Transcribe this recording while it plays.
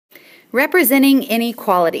Representing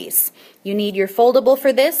inequalities. You need your foldable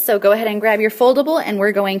for this, so go ahead and grab your foldable, and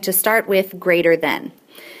we're going to start with greater than.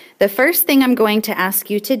 The first thing I'm going to ask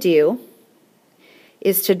you to do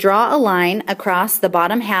is to draw a line across the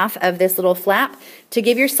bottom half of this little flap to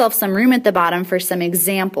give yourself some room at the bottom for some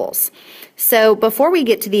examples. So before we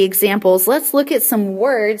get to the examples, let's look at some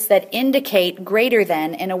words that indicate greater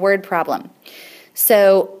than in a word problem.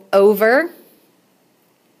 So over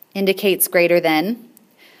indicates greater than.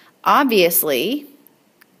 Obviously,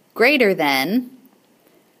 greater than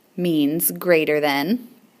means greater than.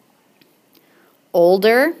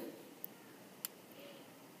 Older,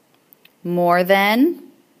 more than,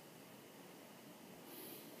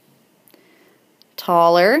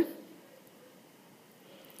 taller,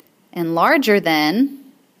 and larger than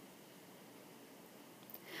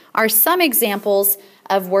are some examples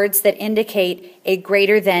of words that indicate a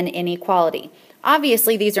greater than inequality.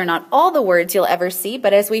 Obviously, these are not all the words you'll ever see,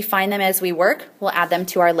 but as we find them as we work, we'll add them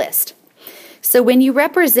to our list. So when you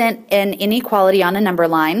represent an inequality on a number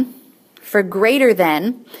line, for greater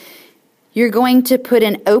than, you're going to put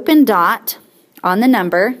an open dot on the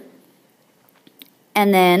number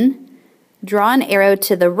and then draw an arrow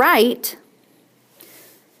to the right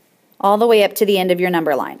all the way up to the end of your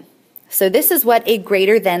number line. So this is what a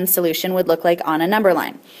greater than solution would look like on a number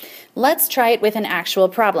line. Let's try it with an actual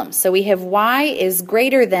problem. So we have y is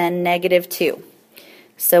greater than -2.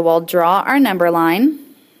 So we'll draw our number line.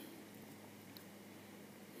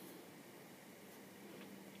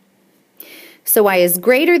 So y is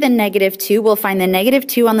greater than -2. We'll find the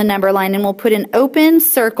 -2 on the number line and we'll put an open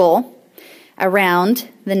circle around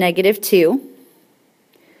the -2.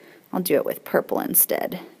 I'll do it with purple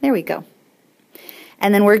instead. There we go.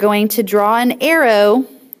 And then we're going to draw an arrow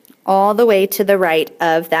all the way to the right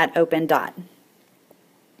of that open dot.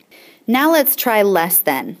 Now let's try less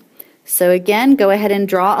than. So again, go ahead and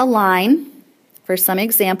draw a line for some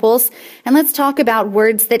examples, and let's talk about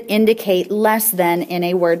words that indicate less than in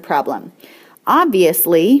a word problem.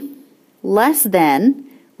 Obviously, less than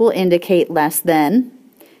will indicate less than,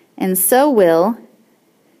 and so will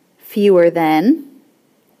fewer than.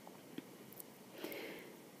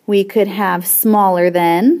 We could have smaller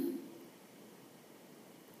than,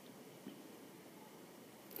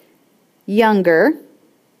 younger,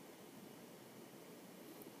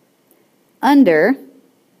 under,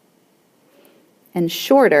 and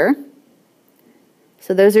shorter.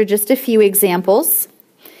 So those are just a few examples.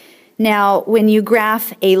 Now, when you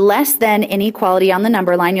graph a less than inequality on the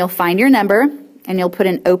number line, you'll find your number and you'll put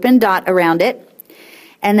an open dot around it.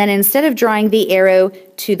 And then instead of drawing the arrow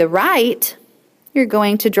to the right, you're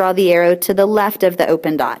going to draw the arrow to the left of the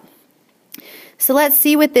open dot. So let's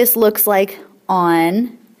see what this looks like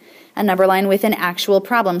on a number line with an actual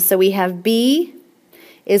problem. So we have b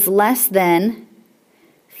is less than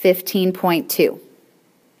 15.2.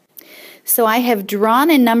 So I have drawn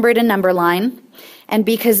and numbered a number line, and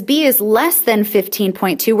because b is less than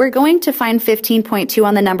 15.2, we're going to find 15.2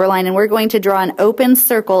 on the number line, and we're going to draw an open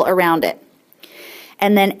circle around it.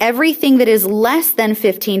 And then everything that is less than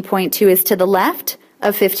 15.2 is to the left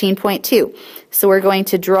of 15.2. So we're going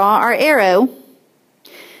to draw our arrow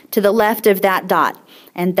to the left of that dot.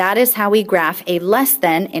 And that is how we graph a less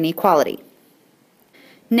than inequality.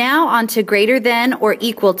 Now on to greater than or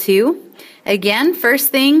equal to. Again, first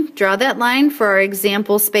thing, draw that line for our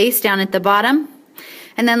example space down at the bottom.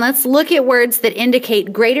 And then let's look at words that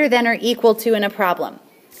indicate greater than or equal to in a problem.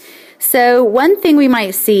 So one thing we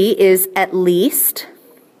might see is at least.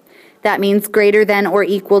 That means greater than or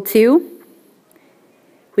equal to.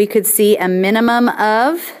 We could see a minimum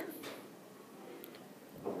of,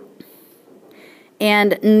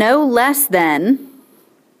 and no less than,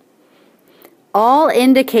 all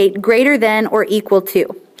indicate greater than or equal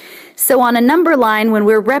to. So on a number line, when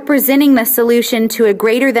we're representing the solution to a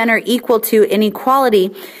greater than or equal to inequality,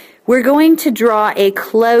 we're going to draw a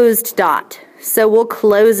closed dot. So we'll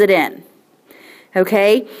close it in.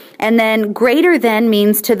 Okay? And then greater than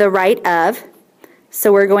means to the right of.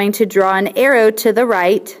 So we're going to draw an arrow to the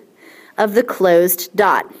right of the closed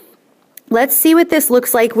dot. Let's see what this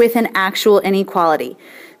looks like with an actual inequality.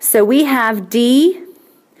 So we have D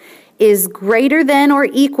is greater than or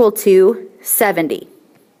equal to 70.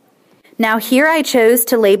 Now here I chose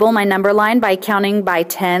to label my number line by counting by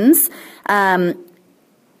tens.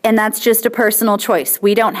 And that's just a personal choice.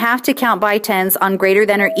 We don't have to count by tens on greater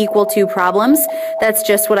than or equal to problems. That's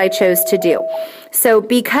just what I chose to do. So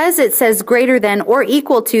because it says greater than or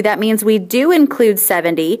equal to, that means we do include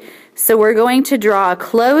 70. So we're going to draw a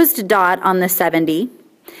closed dot on the 70.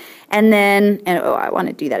 And then, oh, I want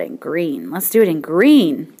to do that in green. Let's do it in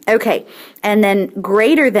green. Okay, and then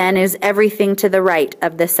greater than is everything to the right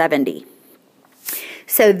of the 70.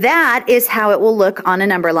 So that is how it will look on a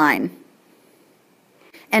number line.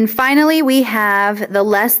 And finally, we have the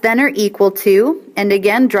less than or equal to, and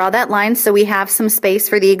again, draw that line so we have some space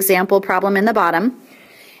for the example problem in the bottom.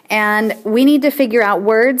 And we need to figure out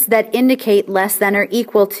words that indicate less than or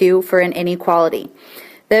equal to for an inequality.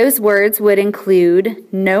 Those words would include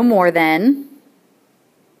no more than,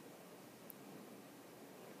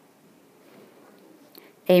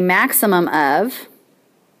 a maximum of,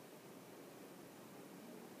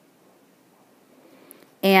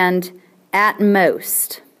 and at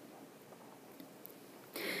most.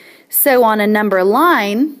 So on a number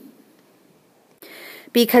line,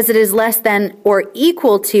 because it is less than or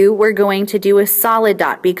equal to, we're going to do a solid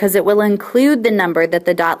dot because it will include the number that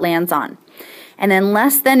the dot lands on. And then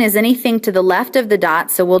less than is anything to the left of the dot,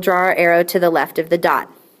 so we'll draw our arrow to the left of the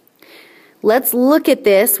dot. Let's look at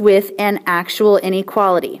this with an actual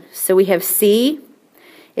inequality. So we have C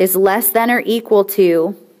is less than or equal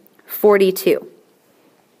to 42.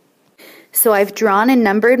 So I've drawn and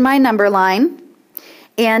numbered my number line,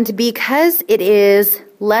 and because it is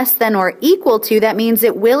less than or equal to, that means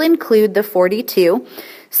it will include the 42.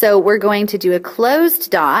 So we're going to do a closed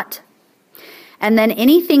dot, and then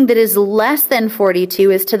anything that is less than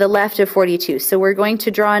 42 is to the left of 42. So we're going to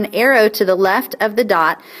draw an arrow to the left of the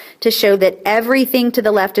dot to show that everything to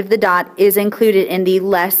the left of the dot is included in the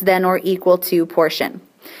less than or equal to portion.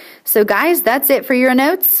 So guys, that's it for your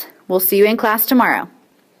notes. We'll see you in class tomorrow.